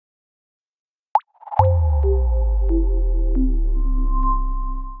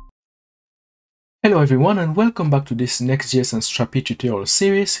Hello everyone and welcome back to this Next.js and Strapi tutorial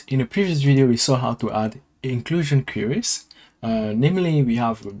series. In a previous video we saw how to add inclusion queries. Namely, we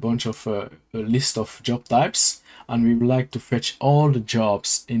have a bunch of a list of job types and we would like to fetch all the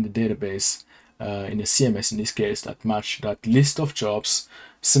jobs in the database in the CMS in this case that match that list of jobs.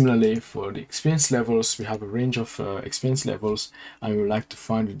 Similarly, for the experience levels, we have a range of experience levels and we would like to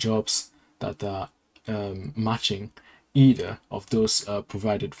find the jobs that are matching either of those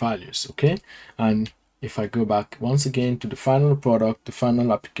provided values. Okay, and if I go back once again to the final product, the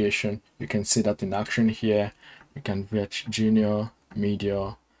final application, you can see that in action here. We can fetch junior,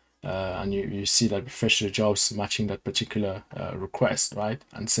 media, and you see that we fetch the jobs matching that particular request, right?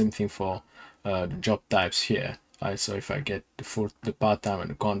 And same thing for the job types here, right? So if I get the part-time and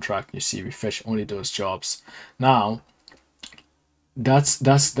the contract, you see we fetch only those jobs. Now that's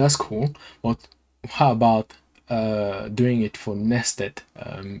cool, but how about doing it for nested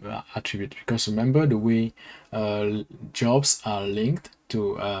attribute? Because remember, the way jobs are linked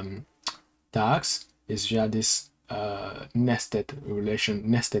to tags is via this nested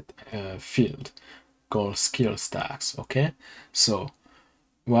field called skills tags. Okay, so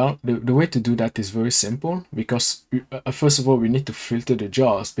well, the way to do that is very simple, because first of all we need to filter the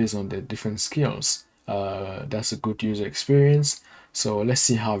jobs based on the different skills. That's a good user experience. So let's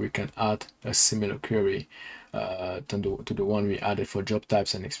see how we can add a similar query to the one we added for job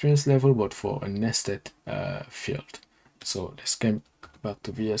types and experience level, but for a nested field. So let's come back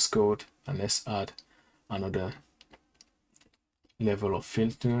to VS Code and let's add another level of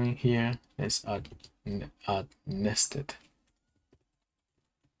filtering here. Let's add nested.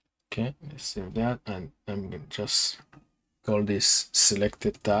 Okay, let's save that, and I'm going to just call this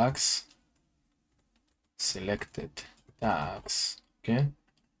selected tags. Okay,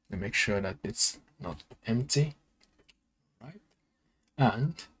 and make sure that it's not empty, right?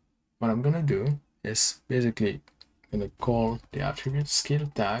 And what I'm gonna do is basically gonna call the attribute skill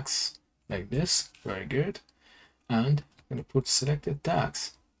tags like this. Very good. And I'm gonna put selected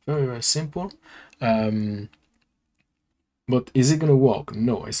tags. Very simple. But is it gonna work?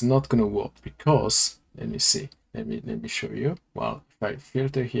 No, it's not gonna work, because let me see. Let me show you. Well, if I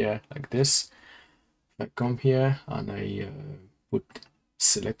filter here like this, I come here and I put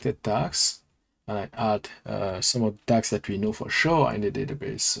selected tags, and I add some of the tags that we know for sure are in the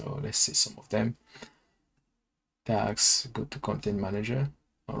database. So let's see some of them. Tags, go to content manager.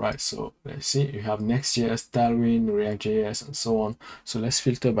 All right, so let's see, you have Next.js, Tailwind, React.Js, and so on. So let's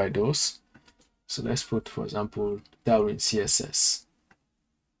filter by those. So let's put, for example, Tailwind CSS.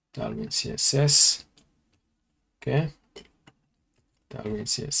 Okay, Tailwind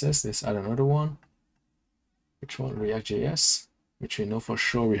CSS. Let's add another one. Which one? React.Js, which we know for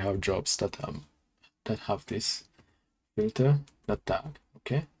sure we have jobs that have this filter, that tag.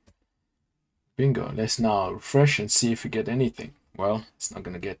 Okay, bingo. Let's now refresh and see if we get anything. Well, it's not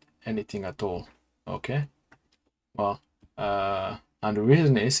gonna get anything at all. Okay, well, and the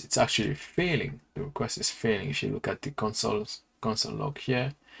reason is it's actually failing. The request is failing. If you look at the console log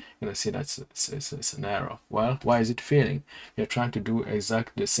here, you're gonna see that it's an error. Well, why is it failing? You're trying to do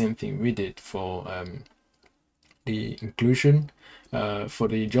exactly the same thing we did for the inclusion, for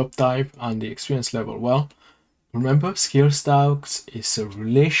the job type and the experience level. Well, remember, skills tags is a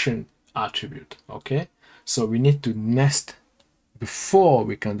relation attribute. Okay, so we need to nest before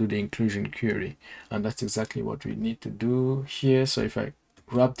we can do the inclusion query, and that's exactly what we need to do here. So if I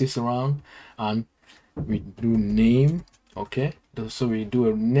wrap this around and we do name, okay, so we do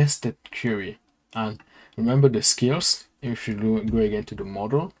a nested query. And remember the skills, if you go again to the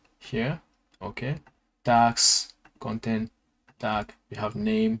model here, okay, tags, content tag, we have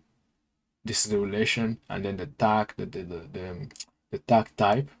name, this is the relation, and then the tag, the tag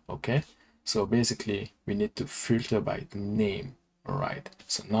type. Okay, so basically we need to filter by name. All right,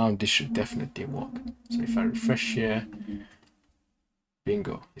 so now this should definitely work. So if I refresh here,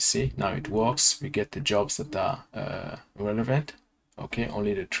 bingo, you see now it works. We get the jobs that are relevant. Okay,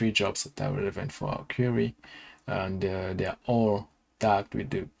 only the 3 jobs that are relevant for our query, and they are all tagged with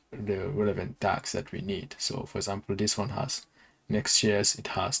the relevant tags that we need. So for example, this one has Next.js, it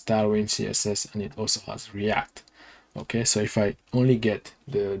has Tailwind CSS, and it also has React. Okay, so if I only get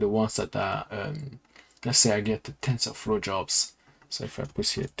the ones that are let's say I get the TensorFlow jobs. So if I put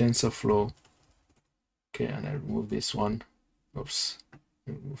here TensorFlow, okay, and I remove this one, oops,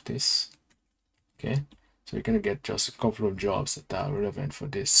 remove this. Okay, so you're gonna get just a couple of jobs that are relevant for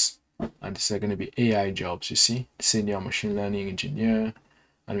this, and these are going to be AI jobs. You see, senior machine learning engineer,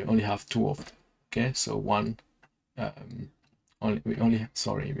 and we only have 2 of them. Okay, so one we only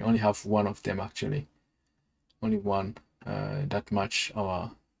have 1 of them, actually only 1 that match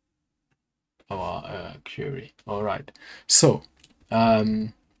our query. All right, so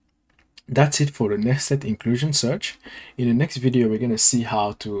that's it for the nested inclusion search. In the next video, we're going to see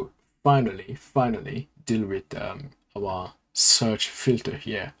how to finally deal with our search filter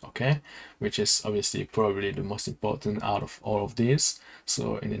here, okay, which is obviously probably the most important out of all of these.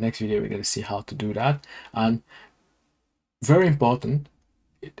 So in the next video, we're going to see how to do that. And very important,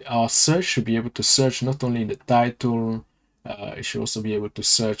 our search should be able to search not only the title, it should also be able to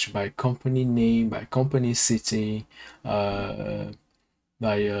search by company name, by company city, by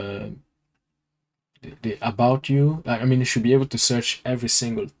the about you. I mean, it should be able to search every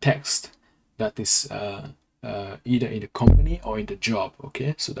single text that is either in the company or in the job.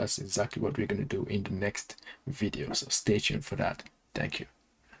 Okay, so that's exactly what we're going to do in the next video. So stay tuned for that. Thank you.